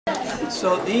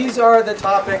So these are the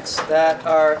topics that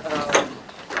are on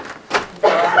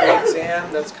the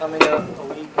exam that's coming up a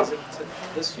week. Is it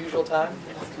this usual time?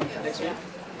 Next week?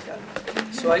 Yeah.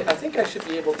 So I think I should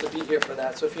be able to be here for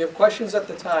that. So if you have questions at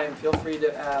the time, feel free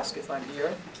to ask if I'm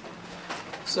here.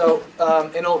 So,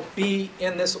 and it'll be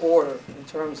in this order in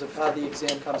terms of how the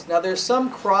exam comes. Now there's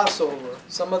some crossover.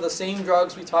 Some of the same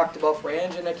drugs we talked about for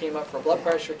angina came up for blood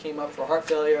pressure, came up for heart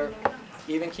failure,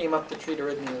 even came up to treat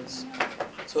arrhythmias.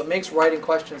 So it makes writing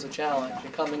questions a challenge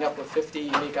and coming up with 50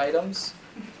 unique items,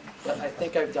 but I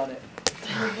think I've done it.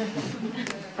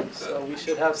 So we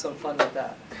should have some fun with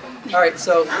that. All right,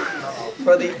 so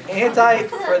for the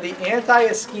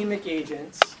anti-ischemic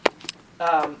agents,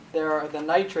 there are the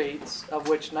nitrates, of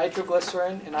which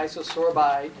nitroglycerin and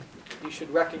isosorbide. You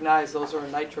should recognize those are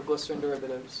nitroglycerin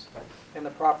derivatives and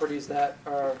the properties that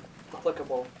are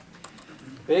applicable.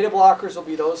 Beta blockers will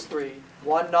be those three: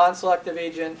 one non-selective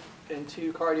agent and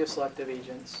two cardioselective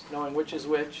agents. Knowing which is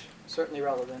which, certainly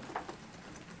relevant.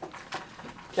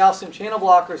 Calcium channel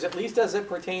blockers, at least as it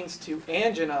pertains to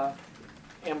angina,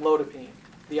 amlodipine.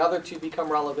 The other two become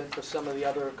relevant for some of the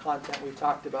other content we've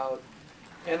talked about.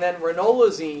 And then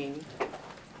ranolazine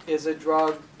is a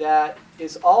drug that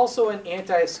is also an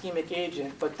anti-ischemic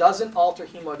agent, but doesn't alter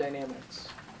hemodynamics.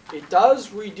 It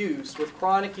does reduce, with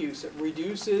chronic use, it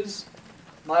reduces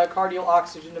myocardial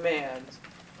oxygen demand,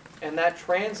 and that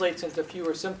translates into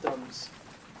fewer symptoms.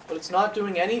 But it's not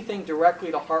doing anything directly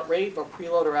to heart rate or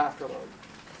preload or afterload.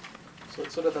 So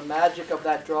it's sort of the magic of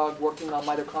that drug working on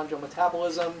mitochondrial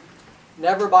metabolism,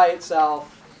 never by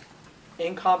itself,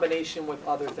 in combination with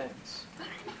other things.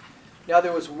 Now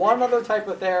there was one other type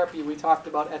of therapy we talked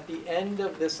about at the end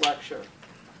of this lecture.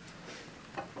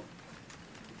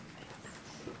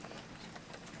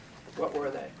 What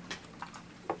were they?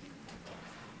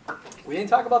 We didn't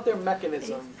talk about their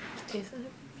mechanism,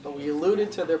 but we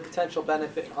alluded to their potential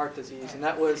benefit in heart disease, and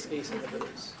that was ACE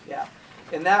inhibitors. Yeah.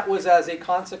 And that was as a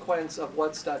consequence of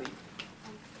what study?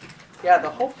 Yeah, the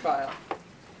HOPE trial.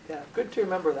 Yeah, good to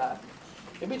remember that.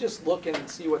 Maybe just look and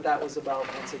see what that was about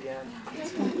once again.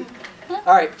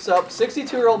 All right, so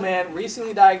 62-year-old man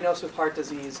recently diagnosed with heart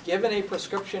disease, given a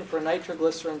prescription for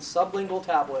nitroglycerin sublingual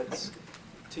tablets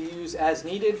to use as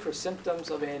needed for symptoms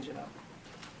of angina.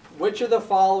 Which of the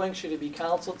following should he be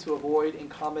counseled to avoid in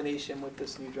combination with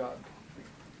this new drug?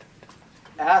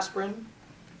 Aspirin,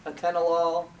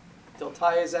 atenolol,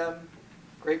 diltiazem,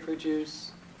 grapefruit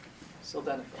juice,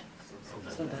 sildenafil.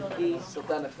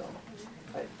 Sildenafil.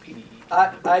 Right.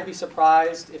 I'd be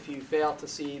surprised if you fail to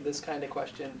see this kind of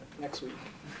question next week,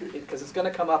 because it's going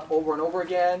to come up over and over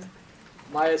again.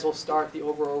 Might as well start the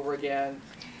over again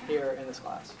here in this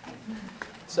class.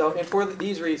 So, and for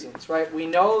these reasons, right, we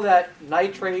know that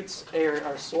nitrates are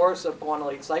a source of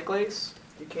guanylate cyclase.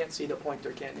 You can't see the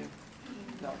pointer, can you?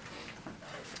 No.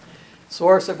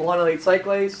 Source of guanylate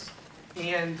cyclase,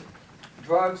 and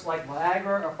drugs like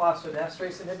Viagra or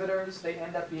phosphodiesterase inhibitors, they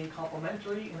end up being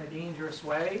complementary in a dangerous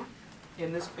way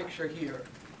in this picture here.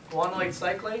 Guanylate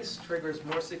cyclase triggers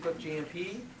more cyclic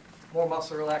GMP, more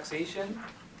muscle relaxation.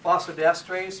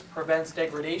 Phosphodiesterase prevents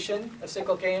degradation of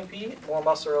cyclic AMP, more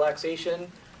muscle relaxation.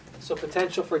 So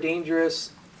potential for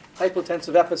dangerous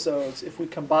hypotensive episodes if we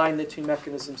combine the two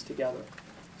mechanisms together.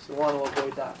 So we want to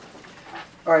avoid that.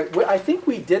 All right, I think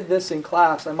we did this in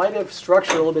class. I might have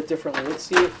structured a little bit differently. Let's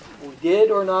see if we did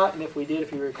or not, and if we did,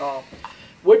 if you recall.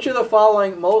 Which of the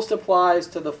following most applies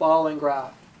to the following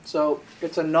graph? So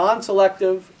it's a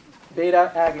non-selective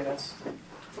beta agonist.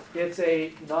 It's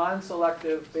a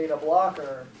non-selective beta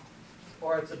blocker,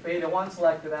 or it's a beta-1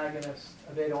 selective agonist,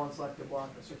 a beta-1 selective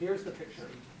blocker. So here's the picture.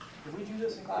 Did we do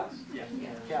this in class?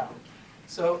 Yeah.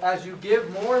 So as you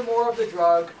give more and more of the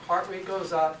drug, heart rate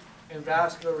goes up, and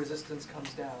vascular resistance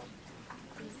comes down.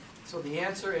 So the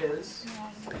answer is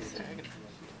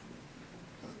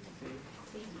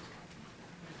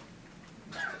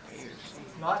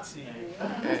not C.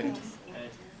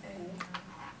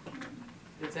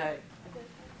 It's A.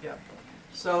 Yeah.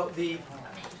 So the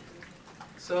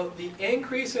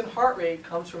increase in heart rate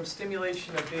comes from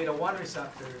stimulation of beta-1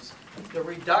 receptors. The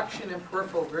reduction in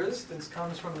peripheral resistance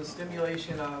comes from the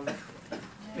stimulation of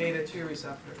beta-2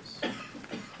 receptors.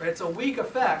 Right? It's a weak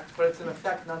effect, but it's an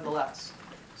effect nonetheless.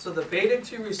 So the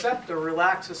beta-2 receptor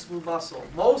relaxes smooth muscle,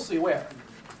 mostly where?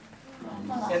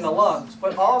 In the lungs,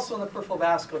 but also in the peripheral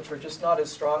vasculature, just not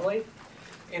as strongly.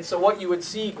 And so what you would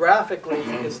see graphically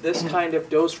is this kind of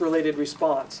dose-related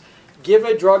response. Give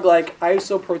a drug like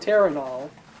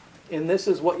isoproterenol, and this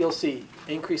is what you'll see.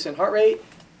 Increase in heart rate,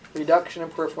 reduction in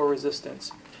peripheral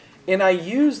resistance. And I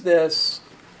use this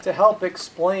to help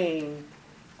explain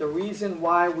the reason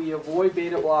why we avoid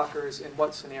beta blockers in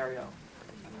what scenario.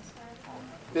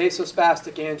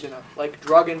 vasospastic angina, like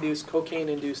drug-induced,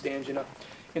 cocaine-induced angina.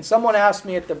 And someone asked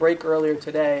me at the break earlier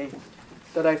today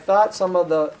that I thought some of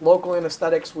the local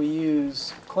anesthetics we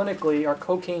use clinically are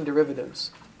cocaine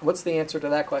derivatives. What's the answer to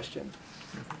that question?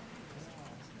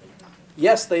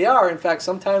 Yes, they are. In fact,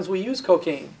 sometimes we use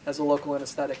cocaine as a local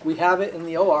anesthetic. We have it in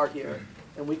the OR here,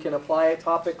 and we can apply it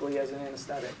topically as an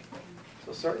anesthetic.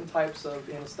 So certain types of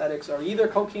anesthetics are either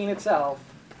cocaine itself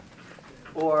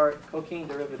or cocaine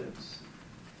derivatives.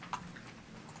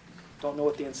 Don't know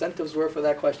what the incentives were for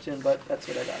that question, but that's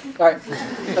what I got. All right,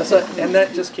 and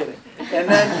then, just kidding. And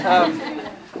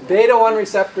then beta-1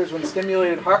 receptors when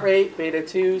stimulated heart rate,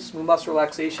 beta-2, smooth muscle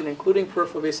relaxation, including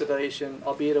peripheral vasodilation,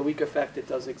 albeit a weak effect, it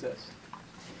does exist.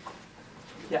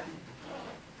 Yeah?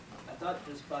 I thought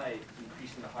just by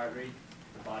increasing the heart rate,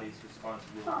 the body's response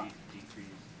will be to decrease.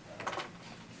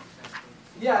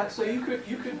 Yeah, so you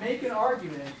could make an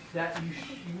argument that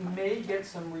you may get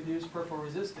some reduced peripheral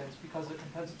resistance because of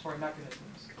compensatory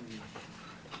mechanisms.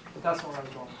 But that's not where I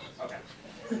was going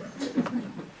with this. Okay.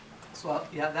 So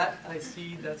yeah, that I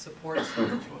see that supports the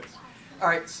choice. All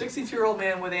right, 62-year-old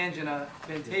man with angina,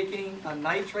 been taking a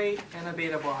nitrate and a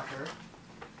beta blocker.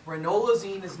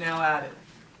 Ranolazine is now added.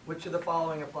 Which of the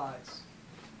following applies?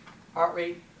 Heart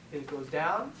rate, it goes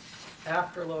down.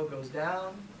 Afterload goes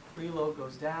down. Preload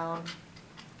goes down.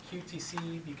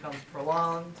 QTC becomes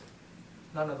prolonged.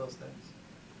 None of those things.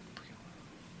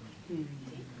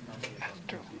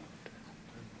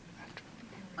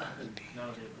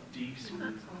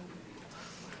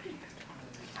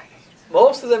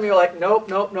 Most of them you're like, nope,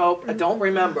 nope, nope, I don't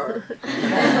remember.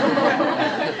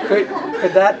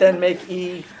 could that then make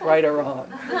E right or wrong?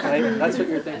 Right? That's what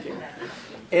you're thinking.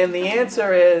 And the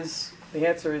answer is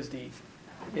D.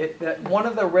 One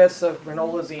of the risks of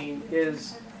ranolazine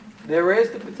is there is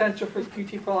the potential for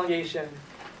QT prolongation,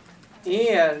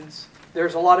 and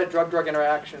there's a lot of drug-drug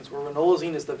interactions where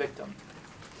ranolazine is the victim.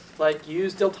 Like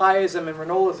use diltiazem and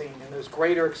ranolazine, and there's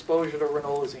greater exposure to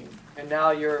ranolazine, and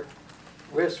now your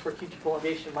risk for QT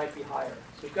prolongation might be higher.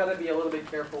 So you've got to be a little bit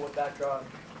careful with that drug.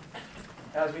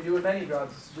 As we do with many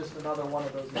drugs, it's just another one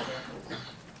of those examples.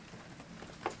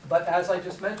 But as I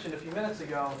just mentioned a few minutes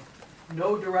ago,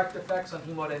 no direct effects on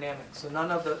hemodynamics, so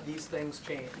none of these things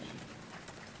change.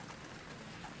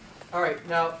 All right,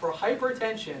 now for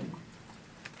hypertension,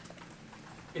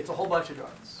 it's a whole bunch of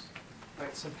drugs.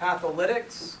 Right, some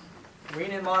patholytics,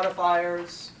 renin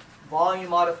modifiers, volume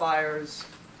modifiers,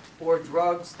 or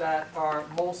drugs that are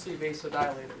mostly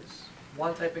vasodilators.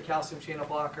 One type of calcium channel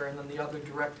blocker and then the other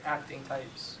direct acting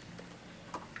types.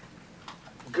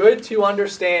 Good to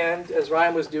understand, as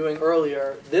Ryan was doing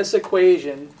earlier, this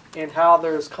equation and how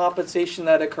there's compensation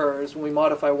that occurs when we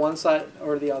modify one side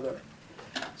or the other.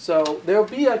 So there'll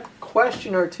be a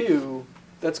question or two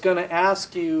that's going to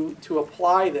ask you to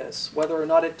apply this, whether or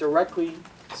not it directly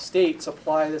states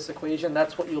apply this equation.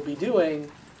 That's what you'll be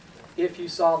doing if you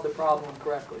solve the problem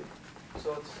correctly.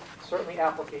 So it's certainly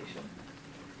application.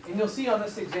 And you'll see on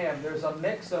this exam, there's a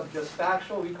mix of just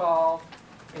factual recall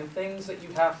and things that you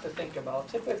have to think about,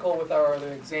 typical with our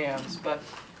other exams, but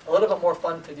a little bit more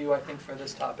fun to do, I think, for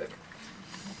this topic,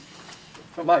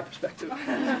 from my perspective.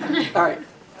 All right,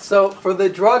 so for the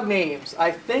drug names,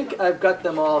 I think I've got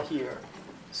them all here.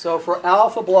 So for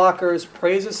alpha blockers,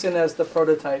 prazosin as the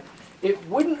prototype, it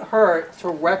wouldn't hurt to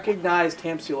recognize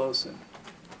tamsulosin.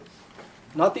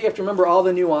 Not that you have to remember all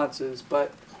the nuances,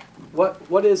 but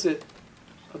what is it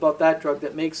about that drug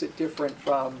that makes it different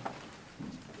from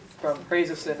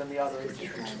prazosin and the others?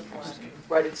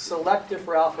 Right, it's selective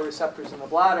for alpha receptors in the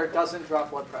bladder, doesn't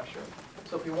drop blood pressure.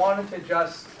 So if you wanted to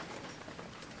just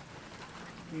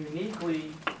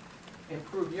uniquely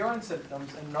improve urine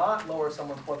symptoms and not lower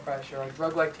someone's blood pressure, a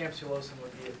drug like tamsulosin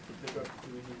would be the drug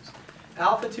we would use.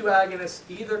 Alpha-2 agonists,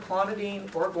 either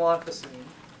clonidine or guanfacine.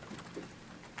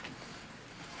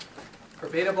 For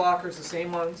beta blockers, the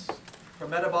same ones. For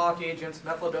metabolic agents,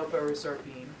 methyldopa or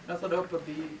reserpine. Methyldopa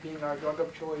being our drug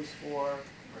of choice for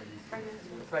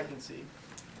pregnancy.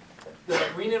 The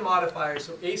renin modifiers,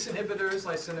 so ACE inhibitors,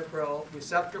 lisinopril,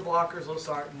 receptor blockers,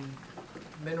 losartan,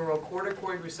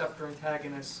 mineralocorticoid receptor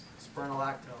antagonists,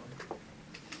 spironolactone.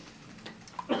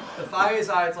 The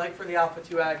thiazides, like for the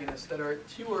alpha-2 agonists,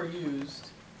 two are used,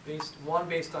 one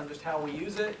based on just how we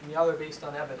use it, and the other based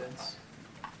on evidence.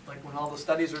 Like when all the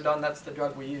studies are done, that's the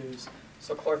drug we use.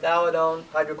 So chlorthalidone,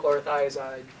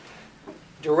 hydrochlorothiazide.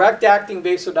 Direct-acting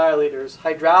vasodilators,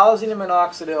 hydralazine and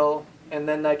minoxidil, and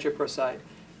then nitroprusside.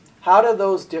 How do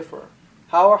those differ?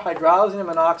 How are hydralazine and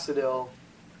minoxidil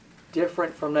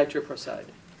different from nitroprusside?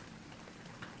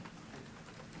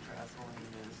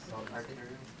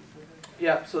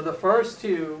 Yeah, so the first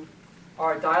two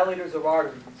are dilators of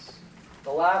arteries.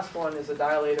 The last one is a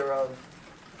dilator of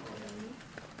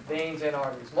veins and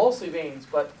arteries. Mostly veins,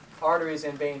 but arteries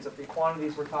and veins of the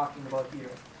quantities we're talking about here.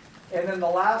 And then the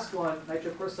last one,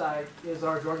 nitroprusside, is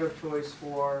our drug of choice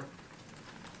for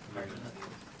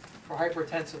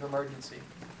hypertensive emergency.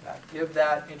 Give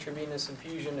that intravenous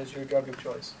infusion as your drug of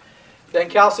choice. Then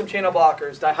calcium channel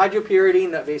blockers,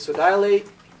 dihydropyridine that vasodilate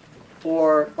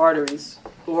for arteries,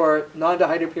 or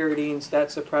non-dihydropyridines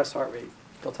that suppress heart rate,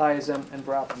 diltiazem and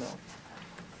verapamil.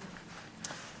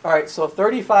 All right, so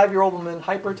 35-year-old woman,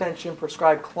 hypertension,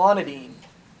 prescribed clonidine,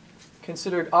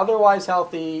 considered otherwise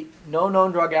healthy, no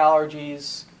known drug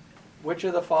allergies. Which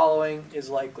of the following is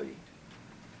likely?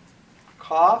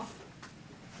 Cough,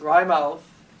 dry mouth,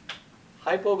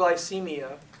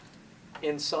 hypoglycemia,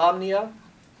 insomnia,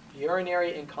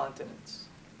 urinary incontinence.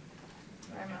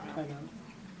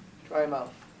 Dry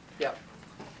mouth. Yeah.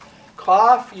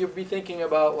 Cough, you'd be thinking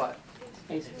about what?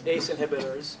 ACE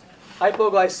inhibitors.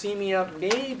 Hypoglycemia,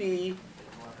 maybe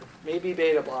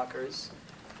beta blockers.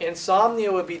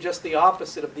 Insomnia would be just the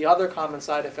opposite of the other common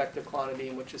side effect of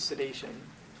clonidine, which is sedation.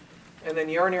 And then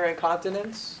urinary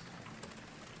incontinence,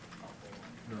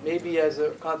 maybe as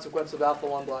a consequence of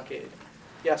alpha-1 blockade.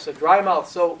 Yes, a dry mouth.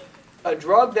 So a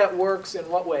drug that works in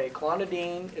what way?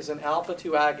 Clonidine is an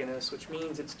alpha-2 agonist, which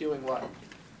means it's doing what?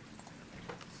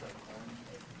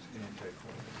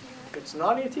 It's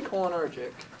not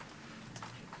anticholinergic.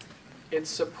 It's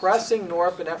suppressing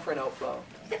norepinephrine outflow.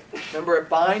 Remember, it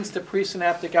binds to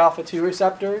presynaptic alpha-2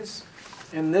 receptors,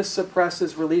 and this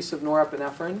suppresses release of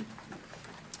norepinephrine.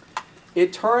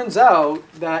 It turns out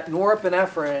that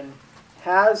norepinephrine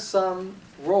has some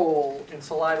role in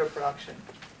saliva production.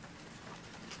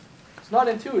 It's not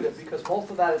intuitive because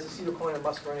most of that is acetylcholine and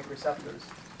muscarinic receptors.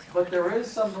 But there is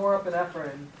some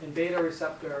norepinephrine and beta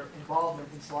receptor involvement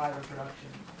in saliva production.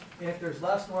 And if there's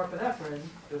less norepinephrine,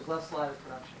 there's less saliva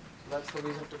production. So that's the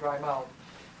reason for dry mouth.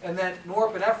 And then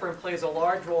norepinephrine plays a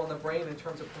large role in the brain in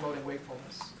terms of promoting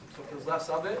wakefulness. So if there's less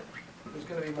of it, there's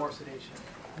going to be more sedation.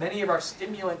 Many of our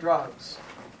stimulant drugs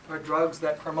are drugs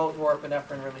that promote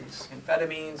norepinephrine release.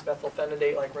 Amphetamines,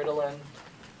 methylphenidate like Ritalin.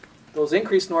 Those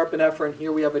increase norepinephrine.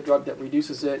 Here we have a drug that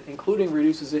reduces it, including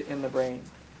reduces it in the brain.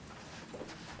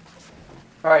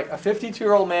 All right, a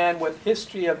 52-year-old man with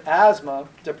history of asthma,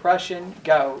 depression,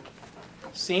 gout,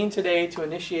 seen today to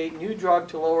initiate new drug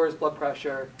to lower his blood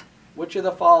pressure. Which of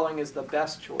the following is the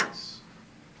best choice?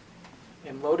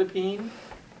 Amlodipine,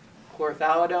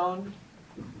 chlorthalidone,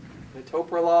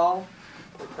 metoprolol,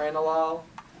 propranolol,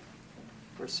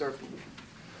 or Serpine?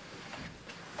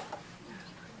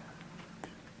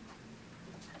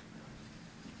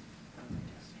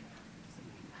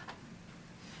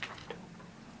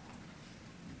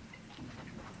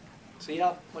 See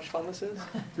how much fun this is?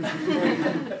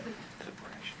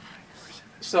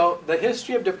 So the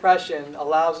history of depression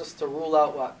allows us to rule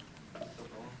out what?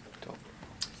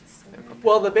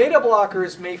 Well, the beta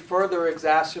blockers may further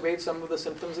exacerbate some of the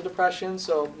symptoms of depression,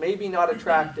 so maybe not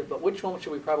attractive, but which one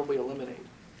should we probably eliminate?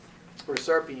 Or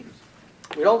Serpine.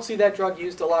 We don't see that drug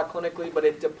used a lot clinically, but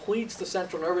it depletes the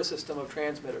central nervous system of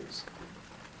transmitters,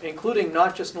 including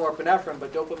not just norepinephrine,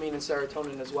 but dopamine and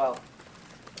serotonin as well.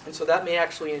 And so that may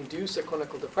actually induce a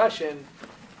clinical depression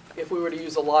if we were to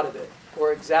use a lot of it,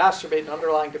 or exacerbate an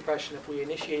underlying depression if we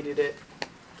initiated it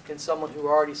in someone who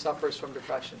already suffers from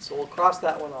depression. So we'll cross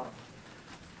that one off.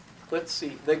 Let's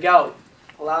see. The gout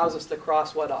allows us to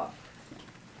cross what off?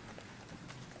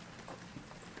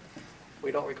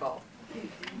 We don't recall.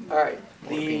 All right.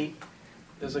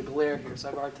 There's a glare here, so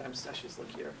I have a hard time. Let's just look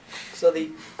here. So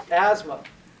the asthma.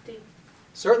 D.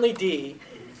 Certainly D.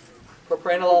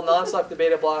 Propranolol, non-selective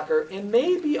beta blocker, and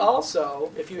maybe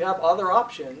also, if you have other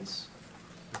options,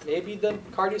 maybe the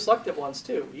cardioselective ones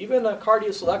too. Even a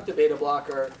cardioselective beta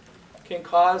blocker can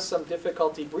cause some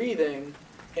difficulty breathing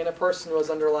in a person who has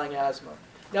underlying asthma.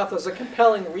 Now, if there's a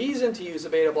compelling reason to use a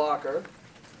beta blocker,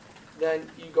 then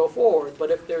you go forward.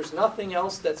 But if there's nothing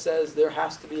else that says there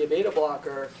has to be a beta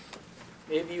blocker,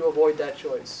 maybe you avoid that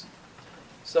choice.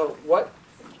 So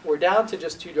we're down to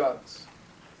just two drugs.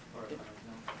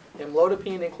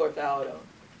 Amlodipine and chlorthalidone.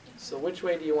 So which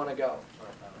way do you want to go?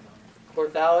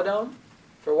 Chlorthalidone?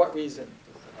 For what reason?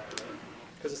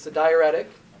 Because it's a diuretic.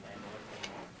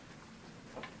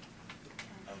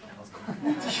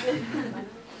 And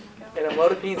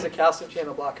amlodipine is a calcium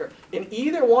channel blocker. And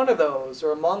either one of those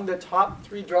are among the top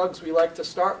 3 drugs we like to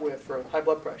start with for high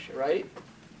blood pressure, right?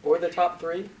 Or the top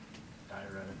 3?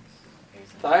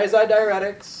 Thiazide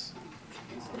diuretics,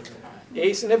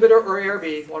 ACE inhibitor or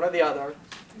ARB, one or the other,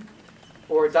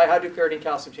 or dihydropyridine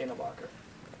calcium channel blocker.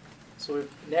 So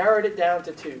we've narrowed it down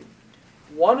to 2.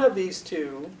 One of these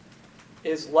 2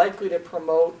 is likely to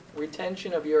promote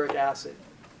retention of uric acid?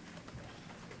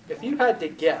 If you had to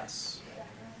guess,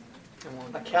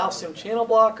 a calcium channel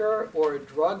blocker or a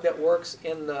drug that works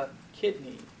in the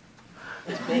kidney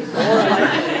as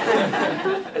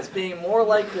being more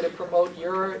likely to promote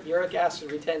uric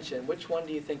acid retention, which one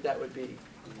do you think that would be?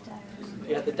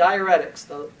 Yeah, the diuretics,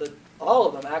 all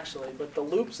of them actually, but the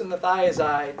loops and the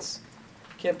thiazides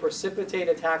can precipitate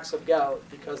attacks of gout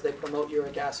because they promote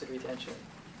uric acid retention.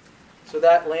 So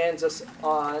that lands us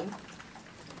on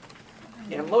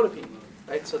amlodipine,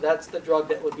 right? So that's the drug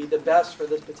that would be the best for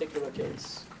this particular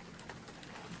case.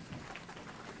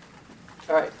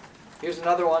 All right, here's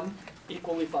another one,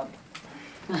 equally fun.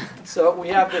 So we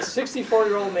have this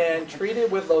 64-year-old man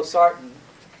treated with losartan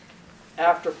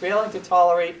after failing to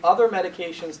tolerate other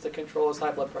medications to control his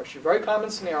high blood pressure. Very common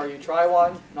scenario. You try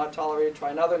one, not tolerated,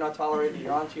 try another, not tolerated,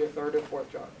 you're on to your third or fourth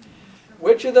drug.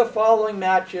 Which of the following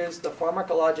matches the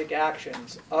pharmacologic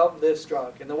actions of this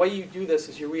drug? And the way you do this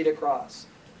is you read across.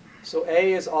 So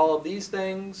A is all of these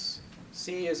things,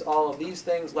 C is all of these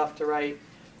things, left to right,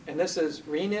 and this is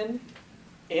renin,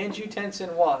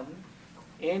 angiotensin 1,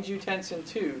 angiotensin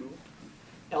 2,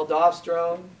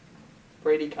 aldosterone,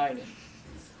 bradykinin.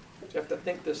 You have to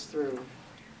think this through.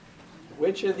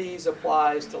 Which of these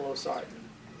applies to losartan?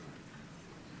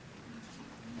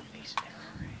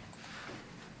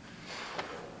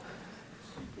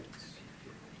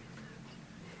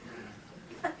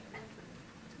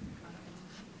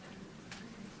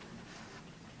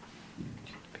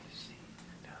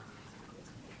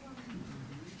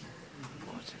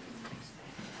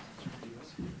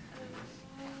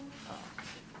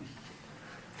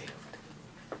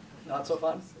 Not so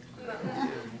fun?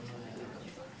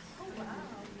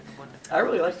 I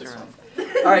really like this one.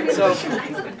 All right, so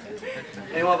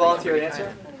anyone volunteer to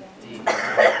answer?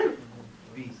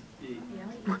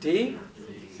 D?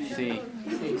 C.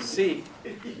 C.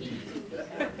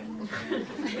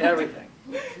 Everything.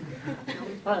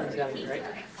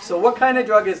 So what kind of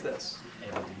drug is this?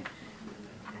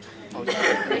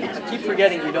 I keep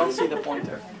forgetting you don't see the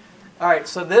pointer. All right,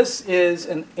 so this is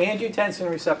an angiotensin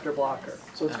receptor blocker.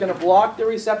 So it's going to block the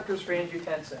receptors for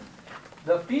angiotensin.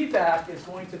 The feedback is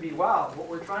going to be, wow, what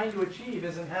we're trying to achieve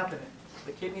isn't happening.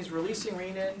 The kidney's releasing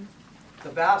renin, the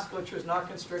vasculature is not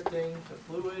constricting, the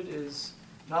fluid is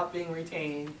not being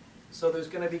retained, so there's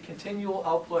going to be continual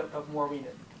output of more renin.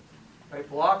 Right?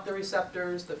 Block the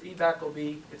receptors, the feedback will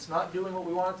be, it's not doing what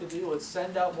we want it to do, let's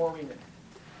send out more renin.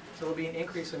 So there'll be an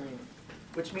increase in renin,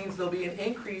 which means there'll be an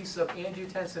increase of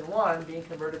angiotensin 1 being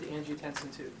converted to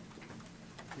angiotensin 2.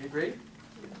 You agree?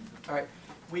 All right.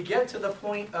 We get to the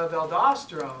point of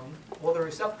aldosterone, well, the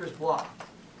receptor's blocked.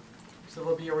 So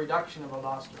there'll be a reduction of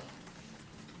aldosterone,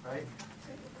 right?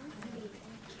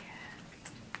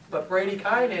 But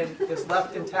bradykinin is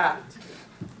left intact.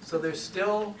 So there's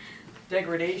still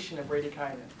degradation of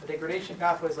bradykinin. The degradation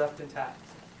pathway is left intact.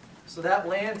 So that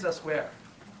lands us where?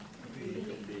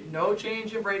 No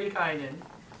change in bradykinin,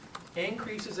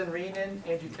 increases in renin,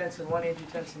 angiotensin 1,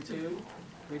 angiotensin 2,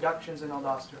 reductions in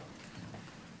aldosterone.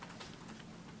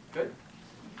 Good?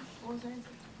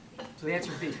 So the answer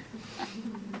is B.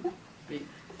 B.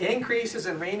 Increases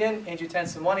in renin,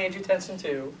 angiotensin 1, angiotensin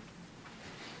 2,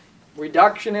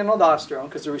 reduction in aldosterone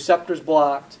because the receptor's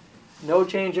blocked, no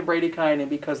change in bradykinin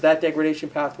because that degradation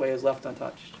pathway is left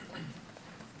untouched.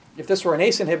 If this were an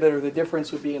ACE inhibitor, the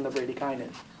difference would be in the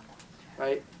bradykinin,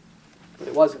 right? But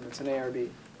it wasn't. It's an ARB.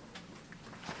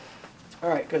 All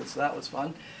right, good. So that was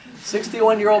fun.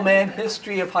 61-year-old man,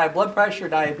 history of high blood pressure,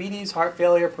 diabetes, heart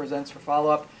failure, presents for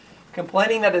follow-up.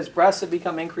 Complaining that his breasts have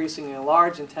become increasingly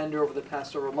large and tender over the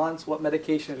past several months. What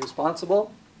medication is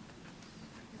responsible?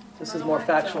 This is more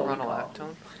factual.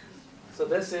 Spironolactone. So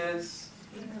this is,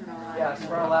 yeah,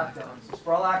 spironolactone. So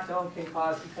spironolactone can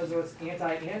cause, because of its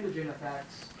anti-androgen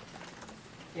effects,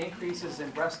 increases in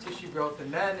breast tissue growth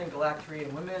in men and galactorrhea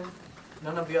in women.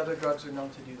 None of the other drugs are known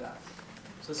to do that.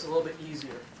 So this is a little bit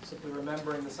easier, simply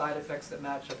remembering the side effects that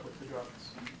match up with the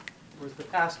drugs. Whereas the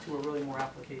past two are really more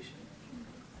application.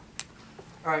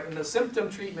 All right, and the symptom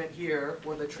treatment here,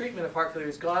 or the treatment of heart failure,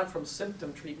 has gone from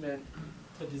symptom treatment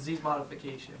to disease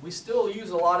modification. We still use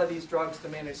a lot of these drugs to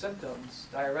manage symptoms,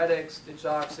 diuretics,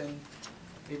 digoxin,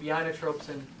 maybe inotropes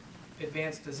in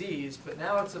advanced disease, but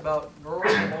now it's about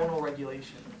neurohormonal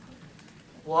regulation.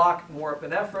 Block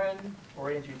norepinephrine or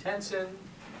angiotensin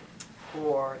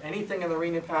or anything in the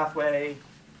renin pathway,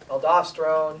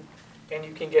 aldosterone, and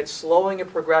you can get slowing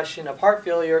of progression of heart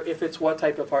failure if it's what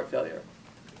type of heart failure?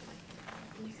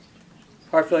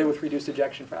 Heart failure with reduced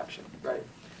ejection fraction, right?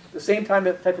 The same type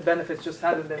of benefits just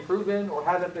haven't been proven or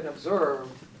haven't been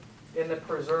observed in the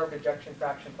preserved ejection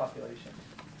fraction population.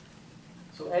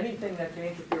 So anything that can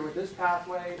interfere with this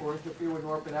pathway or interfere with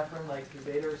norepinephrine, like the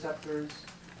beta receptors,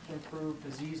 improve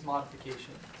disease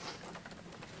modification.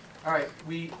 All right,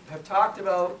 we have talked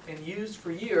about and used for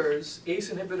years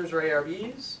ACE inhibitors or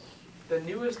ARBs. The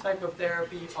newest type of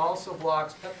therapy also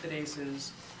blocks peptidases.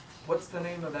 What's the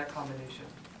name of that combination?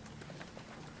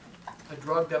 A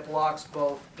drug that blocks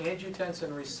both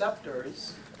angiotensin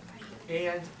receptors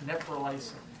and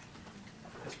neprilysin,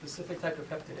 a specific type of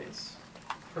peptidase.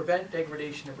 Prevent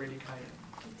degradation of bradykinin.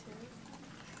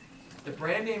 The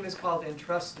brand name is called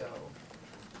Entresto,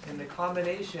 and the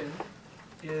combination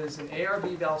is an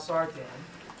ARB valsartan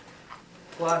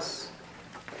plus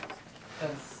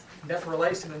a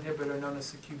neprilysin inhibitor known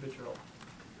as sacubitril.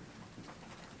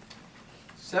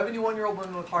 71-year-old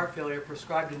woman with heart failure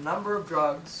prescribed a number of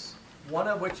drugs, one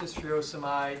of which is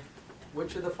furosemide.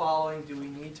 Which of the following do we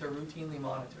need to routinely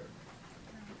monitor?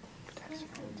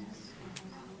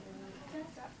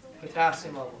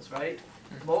 Potassium levels, right?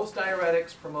 Most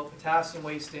diuretics promote potassium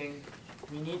wasting.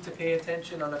 We need to pay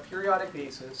attention on a periodic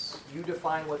basis. You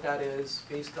define what that is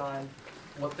based on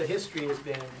what the history has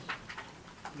been.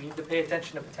 We need to pay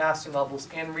attention to potassium levels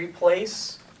and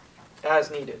replace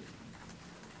as needed.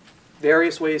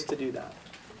 Various ways to do that.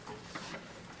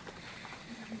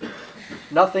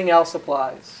 Nothing else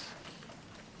applies.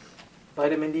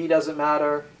 Vitamin D doesn't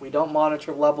matter. We don't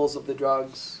monitor levels of the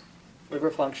drugs. Liver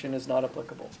function is not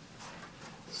applicable.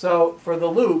 So for the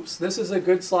loops, this is a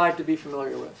good slide to be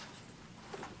familiar with.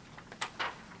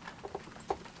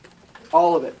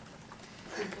 All of it.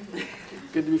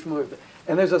 Good to be familiar with it.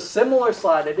 And there's a similar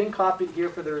slide. I didn't copy it here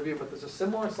for the review, but there's a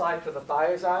similar slide for the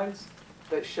thiazides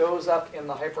that shows up in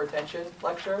the hypertension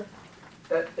lecture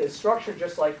that is structured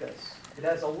just like this. It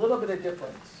has a little bit of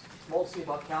difference. It's mostly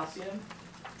about calcium,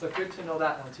 but good to know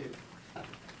that one too.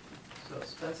 So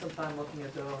spend some time looking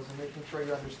at those and making sure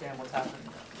you understand what's happening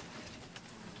there.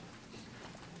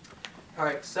 All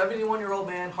right, 71-year-old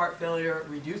man, heart failure,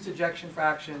 reduced ejection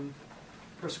fraction,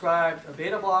 prescribed a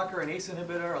beta blocker, an ACE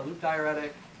inhibitor, a loop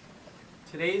diuretic.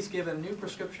 Today's given new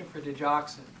prescription for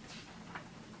digoxin.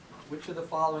 Which of the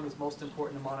following is most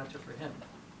important to monitor for him?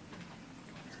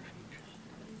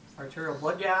 Arterial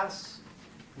blood gas,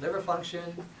 liver function,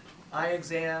 eye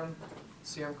exam,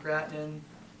 serum creatinine,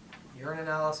 urine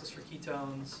analysis for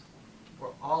ketones,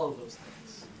 or all of those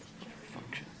things.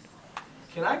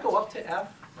 Can I go up to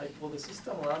F? Like, will the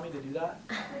system allow me to do that?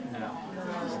 No.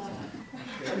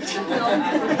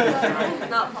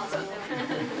 Not possible.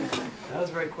 That was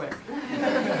very quick.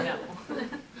 No.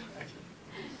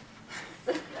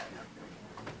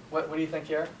 What do you think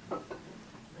here?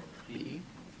 B.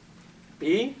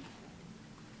 B?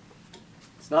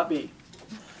 It's not B.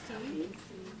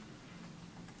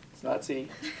 It's not C.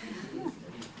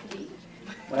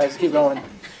 Let's keep going.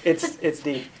 It's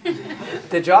D.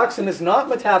 Digoxin is not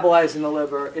metabolized in the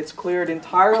liver. It's cleared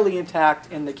entirely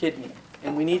intact in the kidney.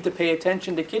 And we need to pay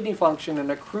attention to kidney function.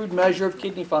 And a crude measure of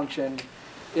kidney function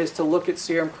is to look at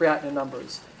serum creatinine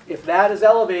numbers. If that is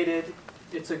elevated,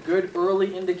 it's a good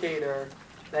early indicator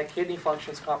that kidney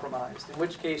function is compromised, in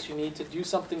which case you need to do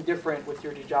something different with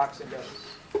your digoxin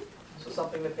dose. So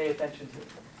something to pay attention to.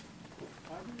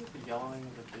 Why would the yellowing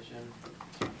of the vision?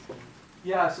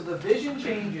 Yeah, so the vision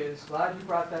changes, glad you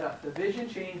brought that up. The vision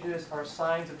changes are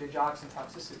signs of digoxin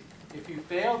toxicity. If you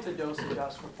fail to dose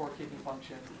adjust for poor kidney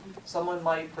function, someone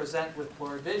might present with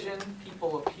blurred vision.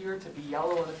 People appear to be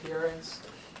yellow in appearance.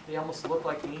 They almost look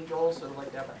like angels, so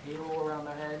like they have a halo around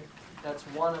their head. That's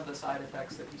one of the side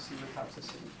effects that you see with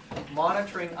toxicity.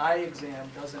 Monitoring eye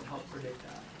exam doesn't help predict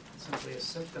that. It's simply a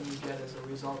symptom you get as a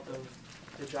result of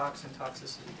digoxin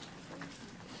toxicity.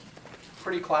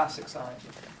 Pretty classic sign.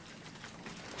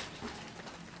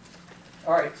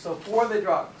 All right, so for the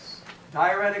drugs,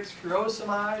 diuretics,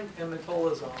 furosemide, and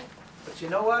metolazone. But you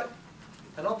know what?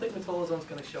 I don't think metolazone is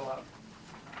going to show up.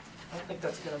 I don't think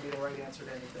that's going to be the right answer to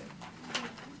anything.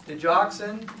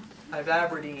 Digoxin,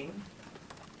 ivabradine.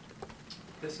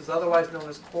 This is otherwise known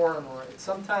as Coronor. It's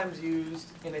sometimes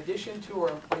used in addition to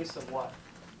or in place of what?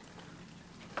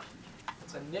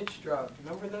 It's a niche drug.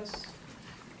 Remember this?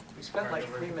 We spent like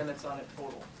 3 minutes on it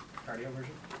total.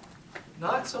 Cardioversion?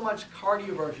 Not so much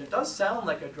cardioversion. It does sound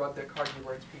like a drug that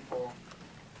cardioverts people.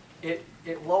 It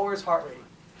lowers heart rate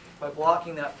by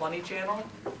blocking that funny channel,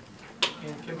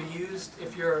 and can be used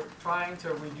if you're trying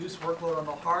to reduce workload on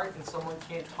the heart and someone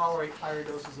can't tolerate higher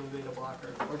doses of a beta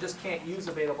blocker, or just can't use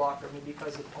a beta blocker maybe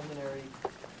because of pulmonary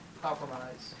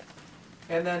compromise.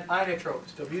 And then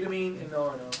inotropes, dobutamine and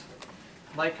milrinone,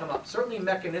 might come up. Certainly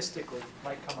mechanistically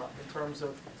might come up in terms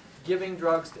of giving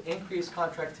drugs to increase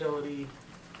contractility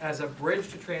as a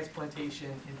bridge to transplantation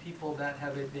in people that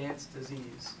have advanced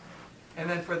disease. And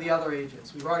then for the other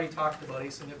agents, we've already talked about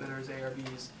ACE inhibitors,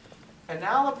 ARBs.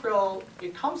 Enalapril,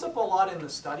 it comes up a lot in the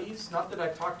studies. Not that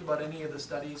I've talked about any of the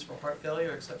studies for heart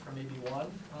failure, except for maybe one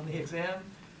on the exam.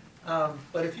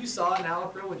 But if you saw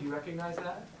enalapril, would you recognize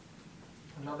that?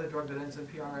 Another drug that ends in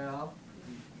PRAL?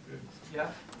 Yeah?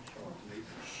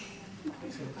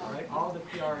 All right, all the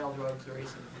PRL drugs are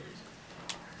ACE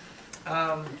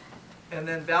inhibitors. And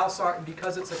then valsartan,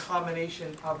 because it's a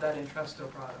combination of that Entresto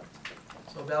product.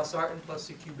 So valsartan plus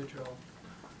sacubitril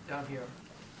down here.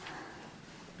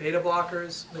 Beta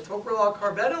blockers, metoprolol,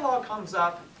 carvedilol comes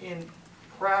up in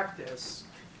practice.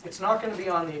 It's not going to be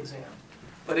on the exam,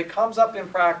 but it comes up in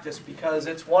practice because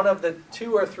it's one of the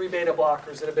 2 or 3 beta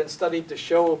blockers that have been studied to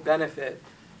show benefit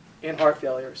in heart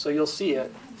failure. So you'll see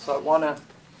it. So I want to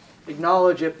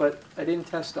acknowledge it, but I didn't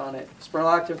test on it.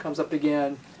 Spironolactone comes up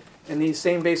again, and these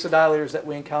same vasodilators that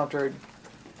we encountered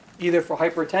either for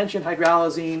hypertension,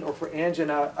 hydralazine, or for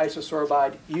angina,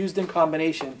 isosorbide, used in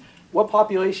combination. What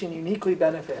population uniquely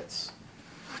benefits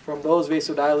from those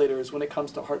vasodilators when it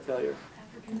comes to heart failure?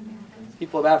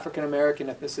 People of African American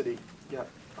ethnicity. Yeah.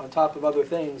 On top of other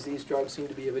things, these drugs seem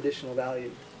to be of additional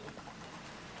value.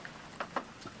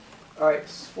 All right,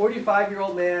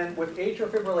 45-year-old man with atrial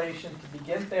fibrillation to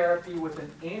begin therapy with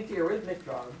an antiarrhythmic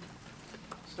drug.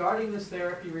 Starting this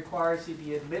therapy requires he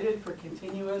be admitted for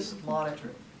continuous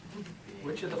monitoring.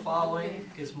 Which of the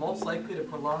following is most likely to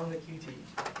prolong the QT,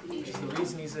 which is the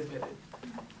reason he's admitted?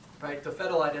 Right,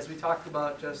 dofetilide, as we talked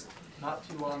about just not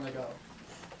too long ago.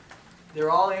 They're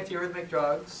all antiarrhythmic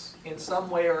drugs in some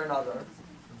way or another.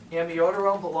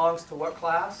 Amiodarone belongs to what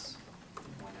class?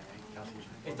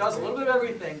 It does a little bit of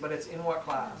everything, but it's in what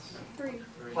class? 3.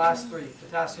 Class 3,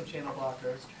 potassium channel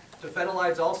blockers.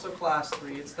 Dofetilide's also class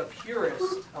 3. It's the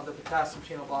purest of the potassium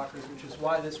channel blockers, which is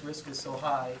why this risk is so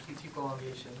high, QT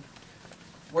prolongation.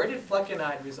 Where did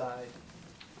flecainide reside?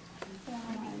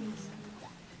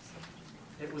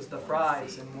 It was the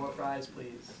fries, and more fries,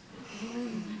 please.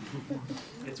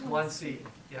 It's 1C.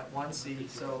 Yeah, 1C.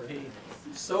 So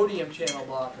a sodium channel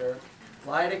blocker.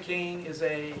 Lidocaine is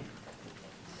a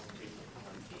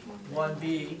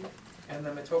 1B, and the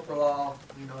metoprolol,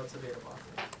 we know it's a beta blocker.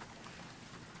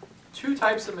 2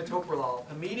 types of metoprolol.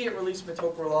 Immediate release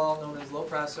metoprolol, known as low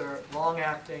pressor, long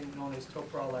acting, known as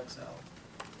Toprol XL.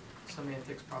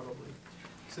 Semantics probably.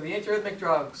 So the antiarrhythmic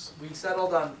drugs, we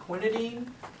settled on quinidine,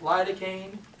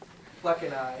 lidocaine,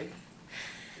 flecainide,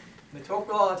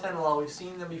 metoprolol, atenolol. We've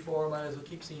seen them before, might as well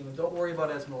keep seeing them. Don't worry about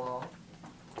esmolol.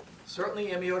 Certainly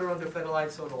amiodarone, dofetilide,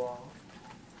 sotalol.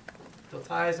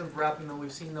 Diltiazem, verapamil,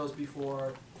 we've seen those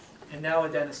before. And now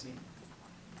adenosine.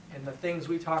 And the things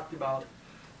we talked about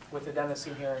with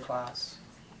adenosine here in class.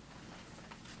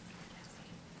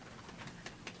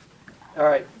 All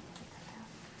right.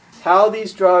 How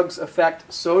these drugs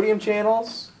affect sodium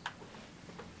channels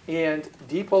and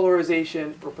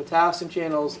depolarization, or potassium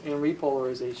channels and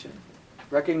repolarization.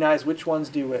 Recognize which ones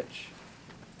do which.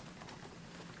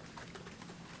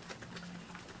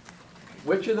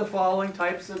 Which of the following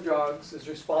types of drugs is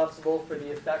responsible for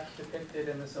the effect depicted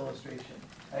in this illustration?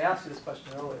 I asked you this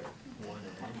question earlier.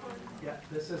 1A. Yeah,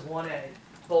 this is 1A.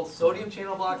 Both sodium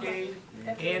channel blockade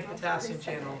and potassium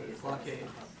channel blockade.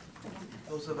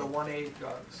 Those are the 1A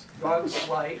drugs. Drugs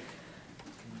like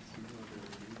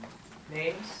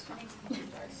names,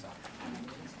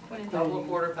 double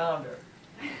quarter pounder,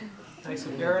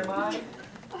 disoberamide,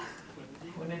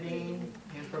 quinidine,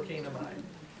 and procainamide.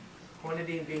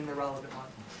 Quinidine being the relevant one.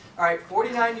 All right,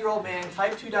 49-year-old man,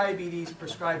 type 2 diabetes,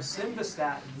 prescribed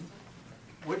simvastatin.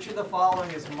 Which of the following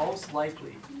is most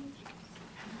likely?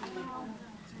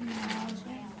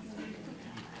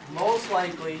 Most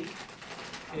likely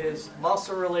is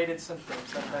muscle-related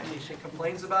symptoms that that patient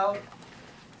complains about.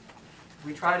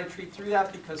 We try to treat through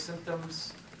that because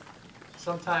symptoms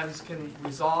sometimes can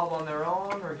resolve on their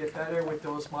own or get better with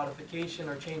dose modification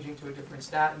or changing to a different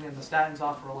statin, and the statins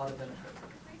offer a lot of benefit.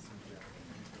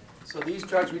 So these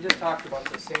drugs we just talked about,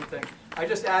 the same thing. I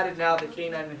just added now the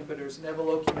K9 inhibitors,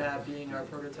 nevolokimab being our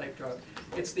prototype drug.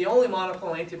 It's the only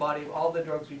monoclonal antibody of all the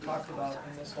drugs we talked about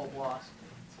in this whole block.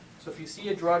 So if you see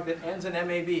a drug that ends in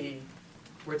MAB,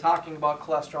 we're talking about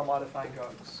cholesterol-modifying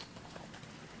drugs.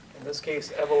 In this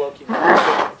case, evolocumab.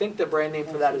 I think the brand name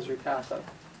for that is Repatha.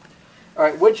 All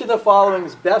right, which of the following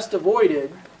is best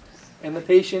avoided in the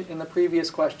patient in the previous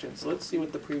question? So let's see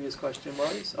what the previous question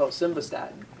was. Oh,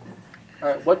 simvastatin. All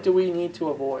right, what do we need to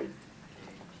avoid?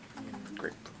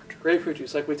 Grapefruit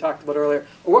juice, like we talked about earlier.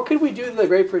 Or what could we do to the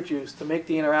grapefruit juice to make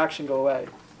the interaction go away?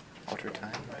 Alter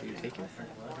time. Do you take it?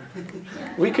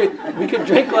 We could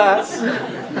drink less.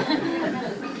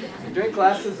 Drink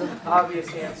less is an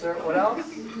obvious answer. What else?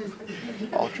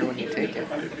 Ultra when you take it.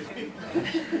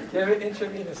 Give it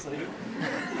intravenously.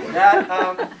 That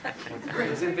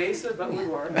is invasive, but would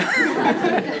work.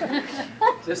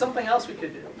 There's something else we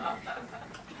could do.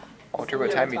 Ultra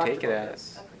what time you take it at.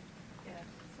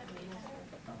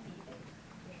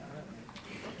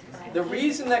 The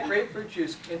reason that grapefruit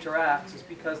juice interacts is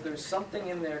because there's something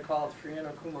in there called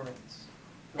fructoolicoumarins.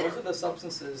 Those are the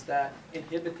substances that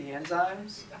inhibit the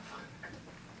enzymes.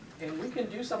 And we can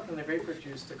do something in the grapefruit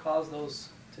juice to cause those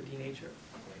to denature.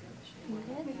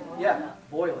 Yeah,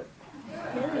 boil it.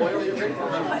 Boil your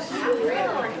grapefruit juice.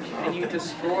 And you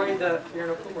destroy the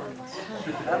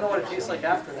fructoolicoumarins. I don't know what it tastes like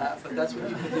after that, but that's what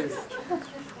you can do.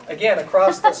 Again,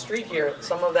 across the street here,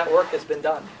 some of that work has been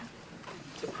done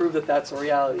to prove that that's a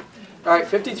reality. All right,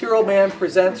 52-year-old man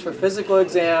presents for physical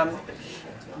exam.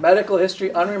 Medical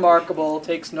history unremarkable,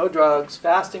 takes no drugs.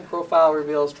 Fasting profile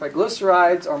reveals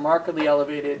triglycerides are markedly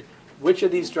elevated. Which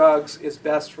of these drugs is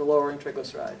best for lowering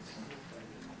triglycerides?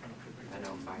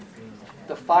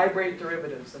 The fibrate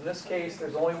derivatives. In this case,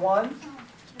 there's only one,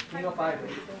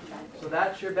 fenofibrate. So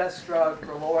that's your best drug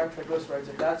for lowering triglycerides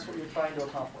if that's what you're trying to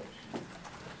accomplish.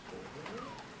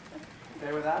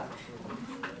 Okay with that?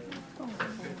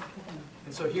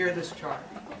 And so here this chart.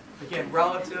 Again,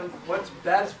 relative, what's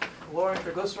best for lowering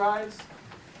triglycerides?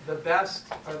 The best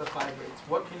are the fibrates.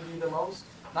 What can be the most?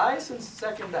 Nice and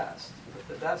second best, but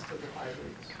the best are the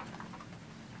fibrates.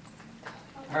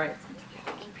 All right.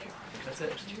 That's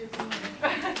it.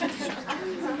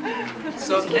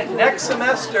 So next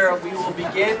semester we will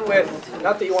begin with,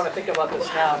 not that you want to think about this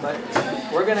now, but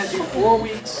we're going to do 4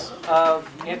 weeks of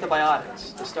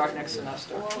antibiotics to start next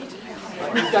semester.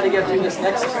 But you've got to get through this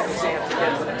next exam to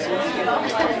get to the next semester.